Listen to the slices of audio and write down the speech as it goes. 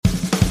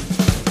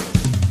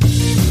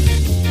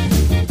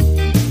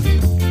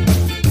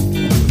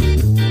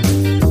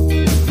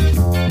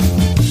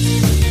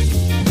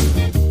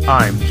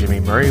I'm Jimmy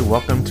Murray.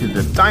 Welcome to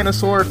the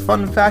Dinosaur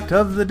Fun Fact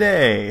of the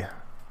Day.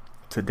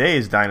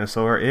 Today's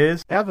dinosaur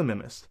is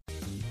Avivmimus.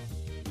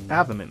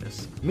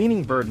 Avivmimus,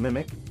 meaning bird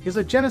mimic, is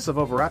a genus of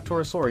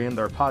Oviraptorosaurian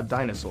theropod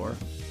dinosaur,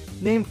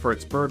 named for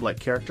its bird-like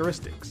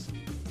characteristics,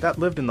 that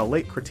lived in the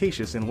late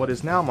Cretaceous in what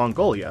is now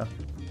Mongolia,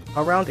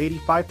 around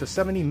 85 to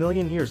 70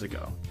 million years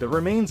ago. The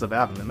remains of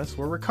Avivmimus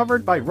were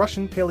recovered by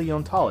Russian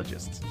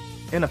paleontologists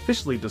and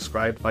officially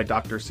described by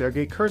Dr.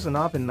 Sergei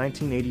Kurzanov in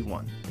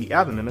 1981. The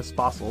Avivmimus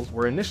fossils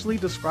were initially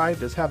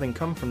described as having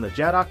come from the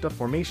Jadokta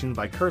Formation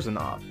by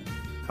Kurzanov.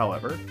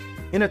 However,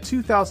 in a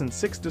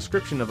 2006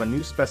 description of a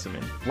new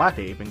specimen,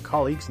 Latave and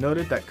colleagues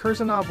noted that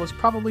Kurzanov was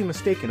probably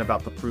mistaken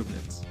about the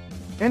provenance,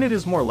 and it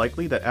is more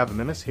likely that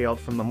Avivmimus hailed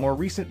from the more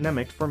recent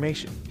Nemegt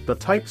Formation. The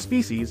type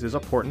species is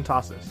a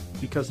Portentosus,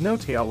 because no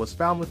tail was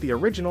found with the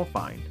original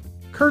find.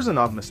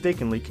 Kurzanov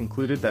mistakenly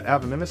concluded that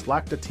Avivmimus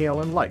lacked a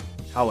tail in life.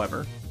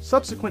 However,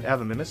 subsequent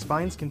Avivmimus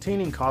finds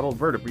containing caudal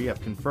vertebrae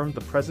have confirmed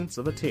the presence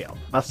of a tail.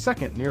 A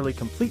second nearly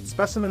complete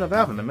specimen of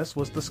Avivmimus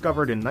was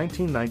discovered in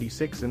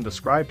 1996 and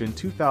described in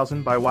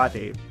 2000 by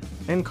Latave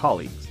and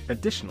colleagues.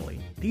 Additionally,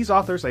 these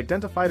authors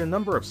identified a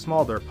number of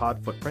small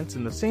theropod footprints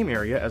in the same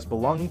area as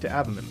belonging to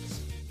Avivmimus.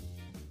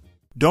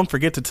 Don't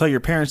forget to tell your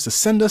parents to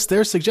send us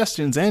their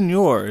suggestions and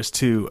yours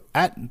to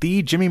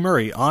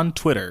 @TheJimmyMurray on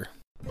Twitter.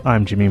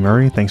 I'm Jimmy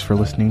Murray. Thanks for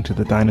listening to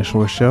The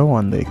Dinosaur Show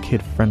on the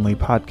Kid-Friendly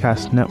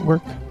Podcast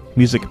Network.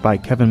 Music by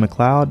Kevin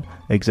MacLeod.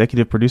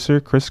 Executive producer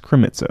Chris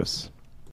Kremitzos.